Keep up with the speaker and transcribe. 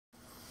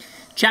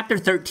Chapter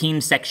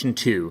 13, Section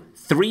 2,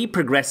 Three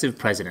Progressive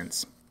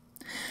Presidents.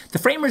 The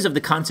framers of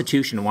the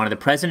Constitution wanted the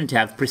president to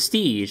have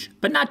prestige,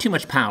 but not too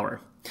much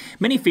power.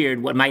 Many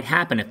feared what might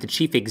happen if the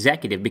chief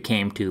executive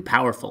became too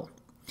powerful.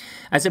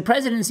 As the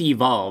presidency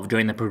evolved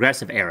during the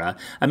Progressive Era,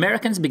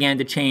 Americans began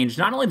to change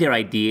not only their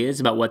ideas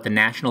about what the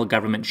national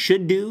government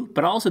should do,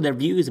 but also their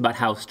views about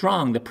how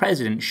strong the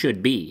president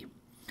should be.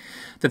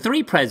 The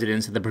three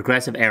presidents of the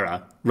Progressive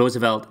Era,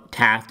 Roosevelt,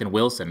 Taft, and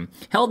Wilson,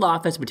 held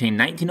office between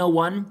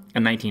 1901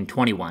 and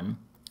 1921.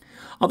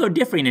 Although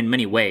differing in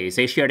many ways,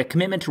 they shared a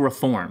commitment to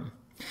reform.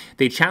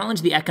 They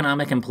challenged the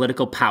economic and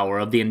political power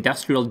of the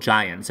industrial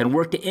giants and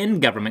worked to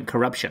end government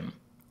corruption.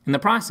 In the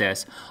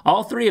process,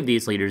 all three of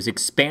these leaders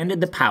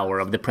expanded the power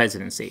of the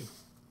presidency.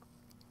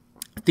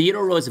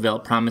 Theodore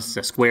Roosevelt promised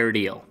a square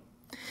deal.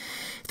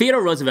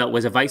 Theodore Roosevelt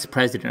was a vice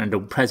president under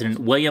President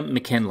William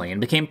McKinley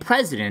and became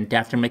president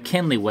after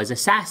McKinley was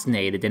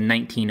assassinated in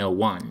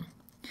 1901.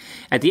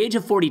 At the age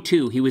of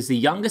 42, he was the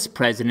youngest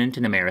president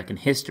in American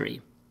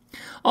history.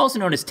 Also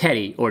known as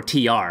Teddy, or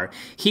TR,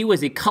 he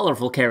was a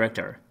colorful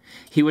character.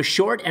 He was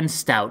short and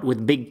stout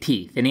with big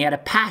teeth, and he had a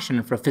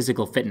passion for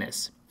physical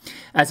fitness.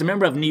 As a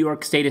member of New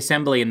York State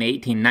Assembly in the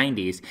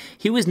 1890s,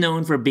 he was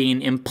known for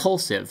being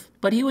impulsive,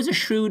 but he was a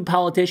shrewd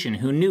politician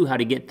who knew how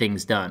to get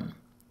things done.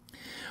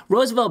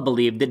 Roosevelt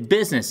believed that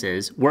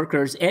businesses,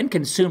 workers, and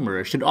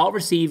consumers should all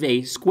receive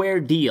a square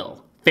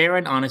deal, fair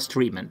and honest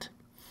treatment.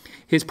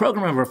 His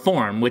program of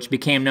reform, which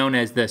became known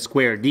as the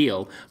Square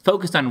Deal,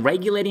 focused on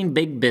regulating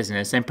big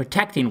business and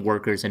protecting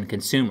workers and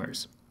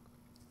consumers.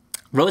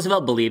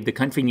 Roosevelt believed the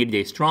country needed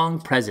a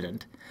strong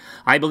president.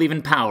 "I believe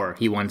in power,"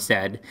 he once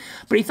said,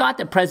 but he thought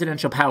that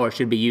presidential power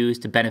should be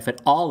used to benefit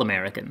all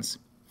Americans.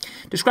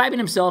 Describing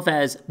himself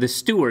as the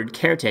steward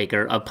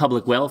caretaker of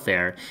public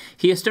welfare,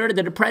 he asserted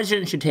that a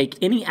president should take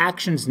any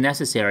actions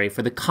necessary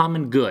for the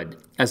common good,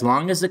 as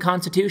long as the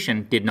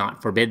Constitution did not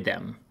forbid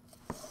them.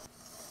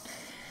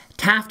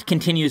 Taft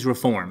continues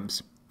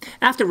reforms.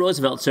 After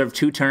Roosevelt served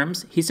 2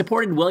 terms, he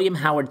supported William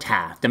Howard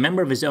Taft, a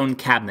member of his own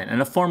cabinet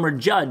and a former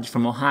judge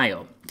from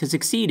Ohio, to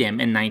succeed him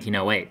in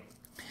 1908.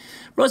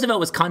 Roosevelt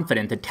was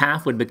confident that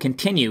Taft would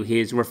continue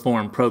his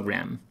reform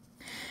program.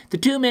 The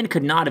two men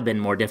could not have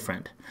been more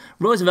different.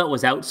 Roosevelt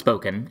was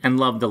outspoken and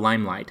loved the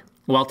limelight,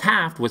 while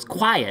Taft was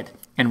quiet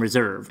and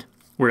reserved.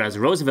 Whereas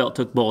Roosevelt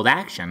took bold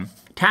action,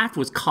 Taft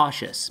was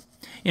cautious.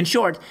 In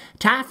short,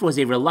 Taft was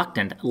a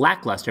reluctant,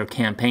 lackluster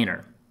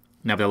campaigner.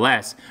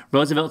 Nevertheless,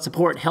 Roosevelt's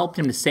support helped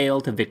him to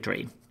sail to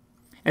victory.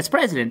 As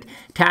president,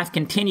 Taft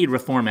continued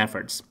reform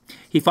efforts.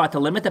 He fought to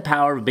limit the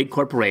power of big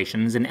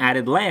corporations and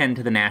added land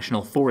to the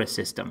national forest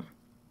system.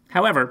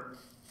 However,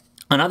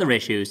 on other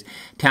issues,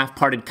 Taft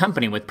parted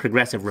company with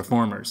progressive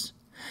reformers.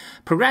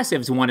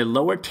 Progressives wanted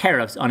lower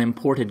tariffs on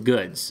imported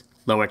goods.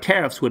 Lower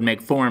tariffs would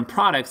make foreign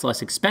products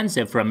less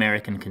expensive for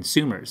American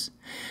consumers.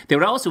 They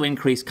would also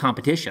increase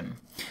competition,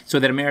 so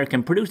that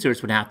American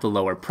producers would have to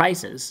lower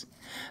prices.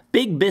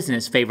 Big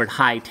business favored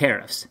high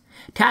tariffs.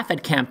 Taft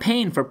had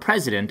campaigned for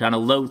president on a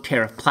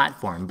low-tariff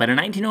platform, but in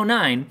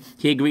 1909,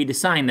 he agreed to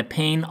sign the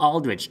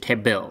Payne-Aldrich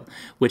bill,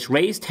 which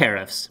raised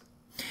tariffs.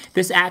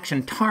 This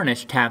action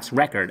tarnished Taft's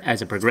record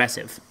as a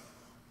progressive.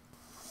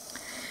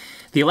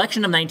 The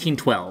election of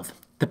 1912.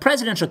 The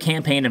presidential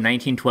campaign of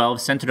 1912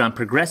 centered on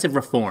progressive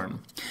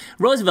reform.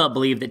 Roosevelt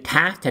believed that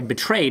Taft had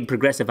betrayed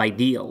progressive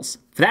ideals.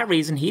 For that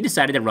reason, he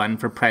decided to run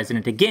for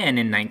president again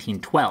in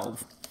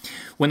 1912.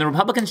 When the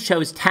Republicans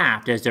chose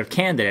Taft as their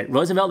candidate,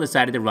 Roosevelt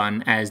decided to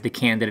run as the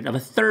candidate of a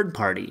third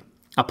party,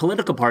 a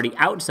political party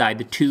outside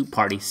the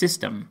two-party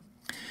system.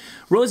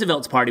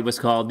 Roosevelt's party was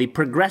called the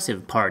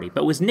Progressive Party,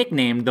 but was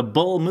nicknamed the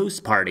Bull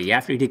Moose Party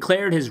after he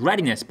declared his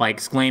readiness by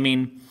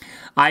exclaiming,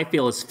 "I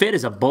feel as fit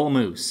as a bull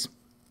moose."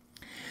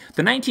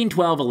 The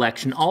 1912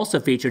 election also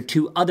featured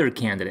 2 other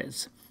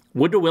candidates.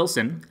 Woodrow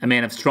Wilson, a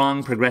man of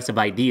strong progressive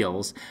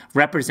ideals,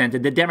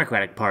 represented the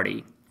Democratic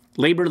Party.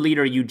 Labor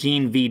leader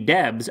Eugene V.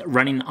 Debs,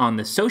 running on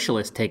the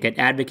socialist ticket,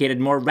 advocated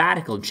more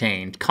radical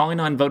change,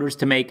 calling on voters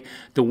to make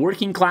the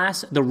working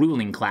class the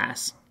ruling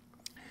class.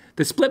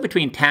 The split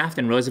between Taft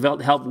and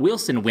Roosevelt helped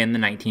Wilson win the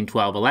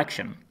 1912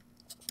 election.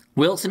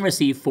 Wilson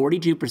received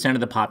 42% of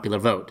the popular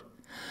vote.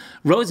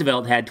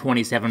 Roosevelt had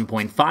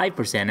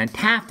 27.5% and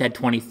Taft had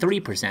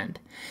 23%.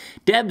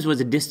 Debs was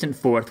a distant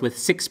fourth with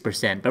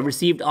 6%, but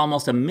received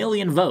almost 1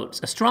 million votes,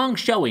 a strong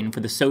showing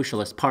for the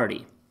Socialist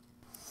Party.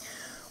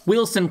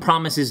 Wilson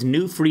promises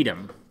new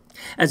freedom.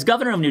 As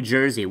governor of New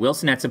Jersey,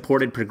 Wilson had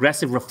supported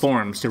progressive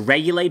reforms to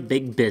regulate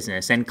big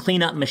business and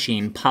clean up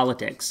machine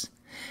politics.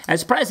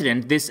 As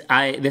president, this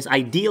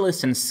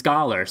idealist and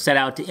scholar set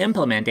out to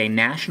implement a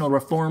national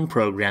reform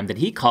program that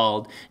he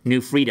called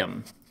New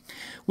Freedom.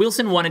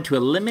 Wilson wanted to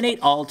eliminate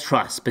all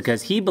trusts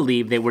because he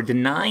believed they were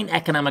denying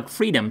economic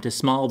freedom to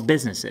small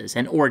businesses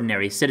and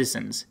ordinary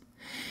citizens.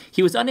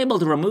 He was unable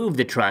to remove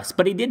the trusts,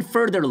 but he did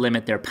further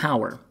limit their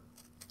power.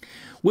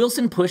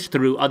 Wilson pushed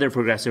through other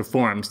progressive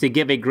reforms to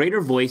give a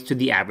greater voice to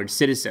the average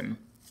citizen,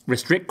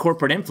 restrict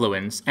corporate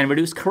influence, and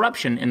reduce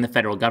corruption in the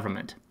federal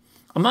government.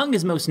 Among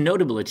his most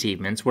notable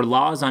achievements were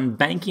laws on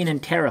banking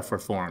and tariff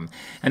reform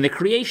and the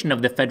creation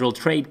of the Federal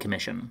Trade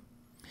Commission.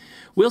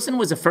 Wilson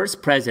was the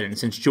first president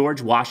since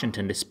George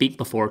Washington to speak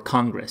before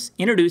Congress,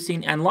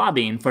 introducing and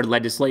lobbying for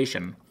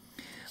legislation.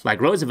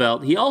 Like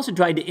Roosevelt, he also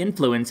tried to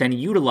influence and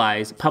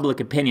utilize public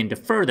opinion to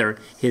further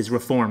his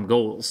reform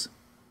goals.